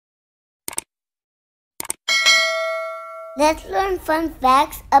Let's learn fun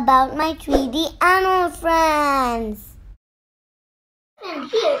facts about my 3D animal friends. And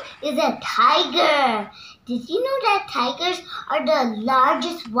here is a tiger. Did you know that tigers are the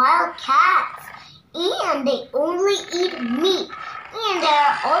largest wild cats? And they only eat meat. And they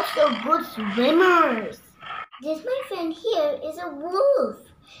are also good swimmers. This, my friend, here is a wolf.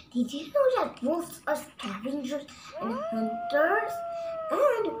 Did you know that wolves are scavengers and hunters?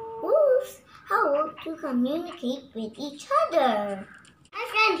 And wolves help to communicate with each other. My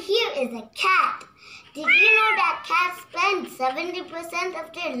friend, here is a cat. Did you know that cats spend 70%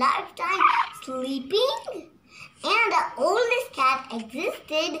 of their lifetime sleeping? And the oldest cat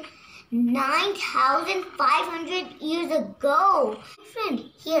existed 9,500 years ago. My friend,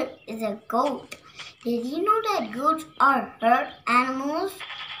 here is a goat. Did you know that goats are herd animals?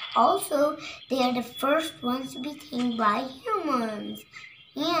 Also, they are the first ones to be tamed by humans.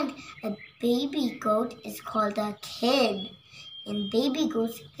 And a baby goat is called a kid. And baby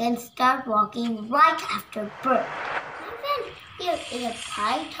goats can start walking right after birth. My friend, here is a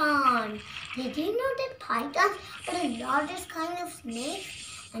python. Did you know that pythons are the largest kind of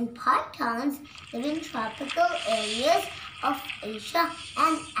snakes? And pythons live in tropical areas of Asia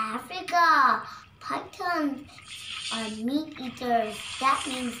and Africa. Pythons are meat eaters. That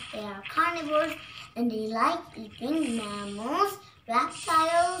means they are carnivores and they like eating mammals,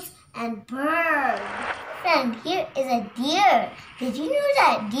 reptiles, and birds. Friend, here is a deer. Did you know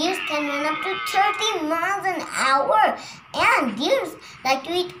that deers can run up to 30 miles an hour? And deers like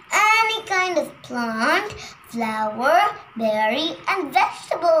to eat any kind of plant, flower, berry, and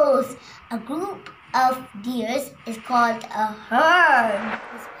vegetables. A group of deers is called a herd.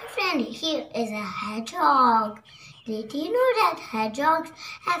 My friend, here is a hedgehog. Did you know that hedgehogs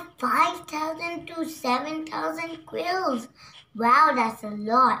have 5,000 to 7,000 quills? Wow, that's a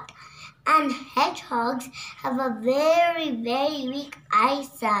lot. And hedgehogs have a very, very weak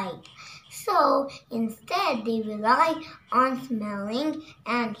eyesight. So instead, they rely on smelling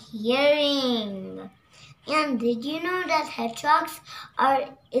and hearing. And did you know that hedgehogs are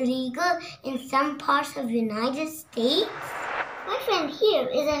illegal in some parts of the United States? My friend, here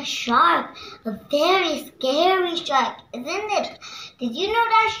is a shark, a very scary shark, isn't it? Did you know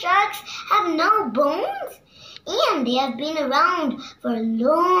that sharks have no bones? And they have been around for a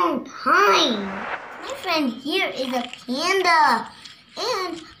long time. My friend, here is a panda.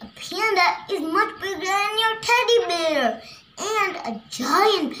 And a panda is much bigger than your teddy bear. And a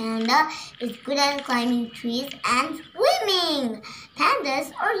giant panda is good at climbing trees and swimming.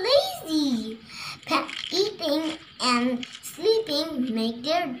 Pandas are lazy. Eating and sleeping make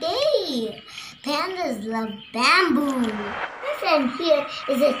their day. Pandas love bamboo. My friend, here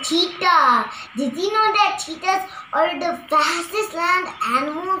is a cheetah. Did you know that cheetahs are the fastest land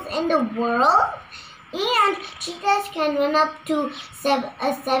animals in the world? And cheetahs can run up to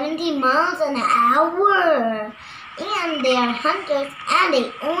 70 miles an hour. And they are hunters and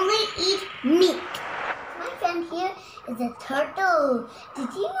they only eat meat. My friend, here is a turtle.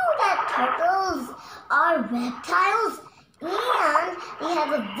 Did you know that turtles are reptiles? And they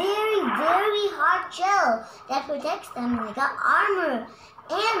have a very, very hard shell that protects them like an armor.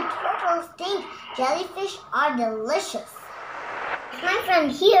 And turtles think jellyfish are delicious. My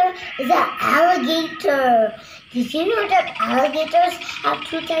friend, here is an alligator. Did you know that alligators have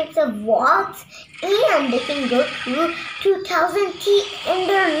 2 types of walks? And they can go through 2,000 teeth in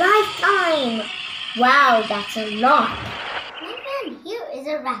their lifetime. Wow, that's a lot. My friend, here is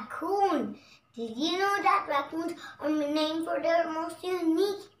a raccoon. Did you know that raccoons are named for their most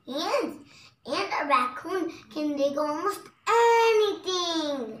unique hands? And a raccoon can dig almost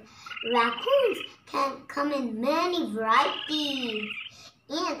anything. Raccoons can come in many varieties.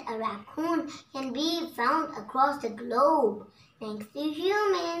 And a raccoon can be found across the globe, thanks to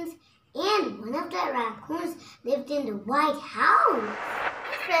humans. And one of the raccoons lived in the White House.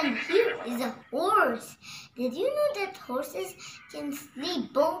 My friend, here is a horse. Did you know that horses can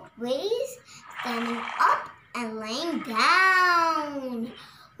sleep both ways, standing up and laying down?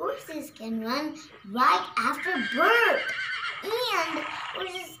 Horses can run right after birth. And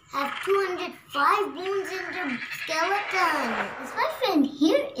horses have 205 bones in their skeleton. My friend,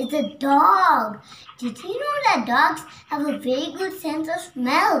 here is a dog. Did you know that dogs have a very good sense of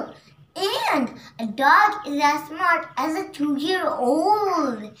smell? And a dog is as smart as a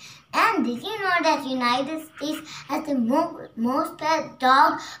 2-year-old. And did you know that United States has the most pet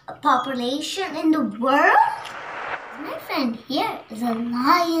dog population in the world? My friend, here is a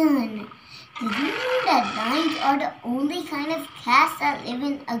lion. Did you know that lions are the only kind of cats that live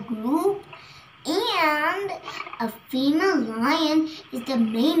in a group? And a female lion is the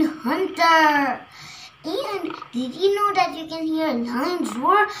main hunter. And did you know that you can hear lions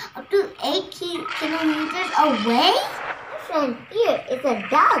roar up to 8 kilometers away? My friend, here is a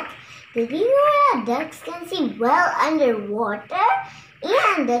duck. Did you know that ducks can see well underwater?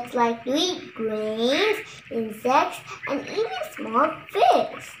 And ducks like to eat grains, insects, and even small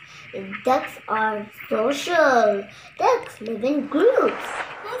fish. Ducks are social. Ducks live in groups.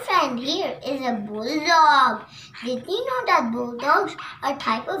 My friend, here is a bulldog. Did you know that bulldogs are a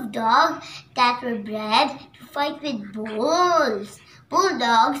type of dog that were bred to fight with bulls?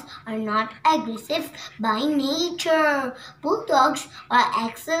 Bulldogs are not aggressive by nature. Bulldogs are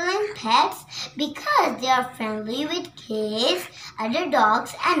excellent pets because they are friendly with kids, other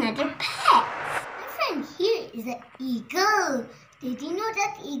dogs, and other pets. My friend, here is an eagle. Did you know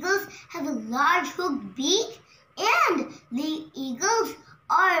that eagles have a large hooked beak? And the eagles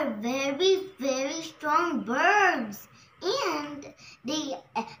are very strong birds. And they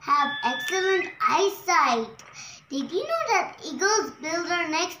have excellent eyesight. Did you know that eagles build their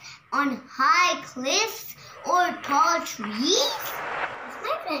nests on high cliffs or tall trees?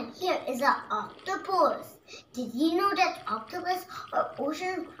 My friend, here is an octopus. Did you know that octopus are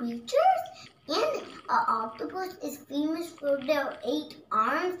ocean creatures? And an octopus is famous for their 8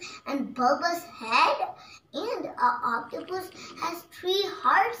 arms and bulbous head. And an octopus has 3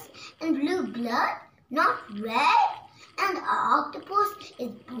 hearts and blue blood, not red. And an octopus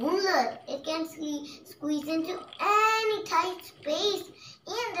is boneless. It can squeeze into any tight space.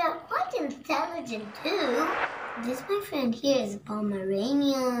 And they're quite intelligent too. This, my friend, here is a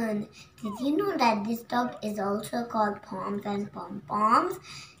Pomeranian. Did you know that this dog is also called Poms and Pom-Poms?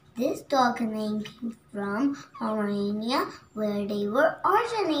 This dog name came from Pomerania, where they were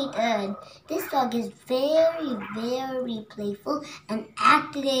originated. This dog is very playful and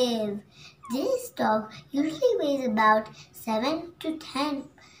active. This dog usually weighs about 7 to 10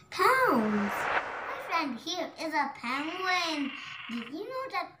 pounds. My friend, here is a penguin. Did you know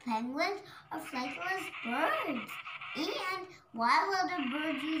that penguins are flightless birds? And while other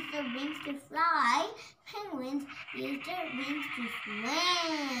birds use their wings to fly, penguins use their wings to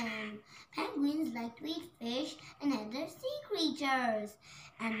swim. Penguins like to eat fish and other sea creatures.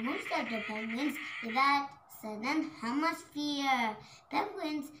 And most of the penguins live at southern hemisphere.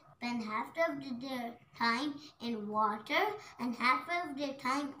 Penguins spend half of their time in water and half of their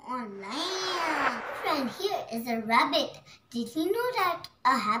time on land. Friend, here is a rabbit. Did you know that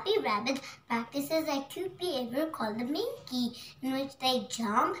a happy rabbit practices a cute behavior called the minky, in which they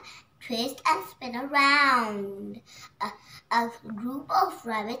jump, twist, and spin around? A group of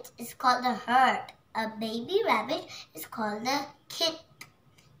rabbits is called a herd. A baby rabbit is called a kit.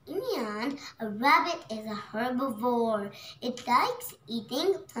 And a rabbit is a herbivore. It likes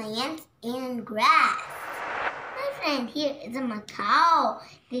eating plants and grass. My friend, here is a macaw.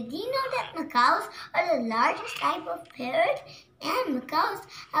 Did you know that macaws are the largest type of parrot? And macaws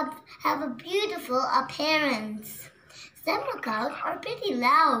have a beautiful appearance. Some macaws are pretty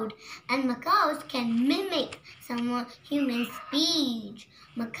loud, and macaws can mimic some human speech.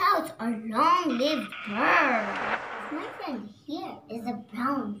 Macaws are long-lived birds. My friend, here is a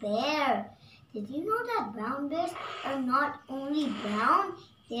brown bear. Did you know that brown bears are not only brown,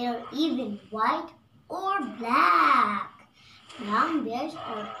 they are even white or black? Brown bears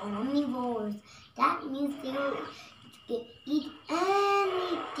are omnivores. That means they will eat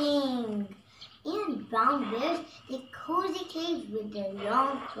anything. And brown bears take cozy caves with their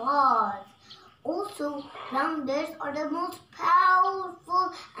long claws. Also, brown bears are the most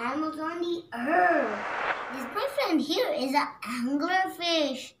powerful animals on the earth. This, my friend, here is an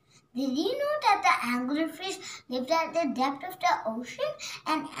anglerfish. Did you know that the anglerfish live at the depth of the ocean?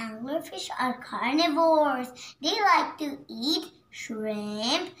 And anglerfish are carnivores. They like to eat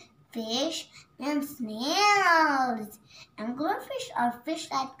shrimp, fish, and snails. Anglerfish are fish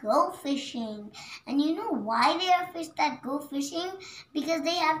that go fishing. And you know why they are fish that go fishing? Because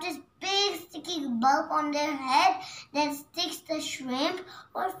they have this big sticky bulb on their head that sticks the shrimp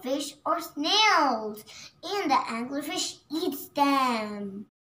or fish or snails. And the anglerfish eats them.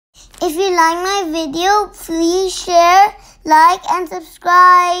 If you like my video, please share, like, and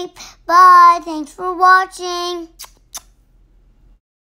subscribe. Bye. Thanks for watching.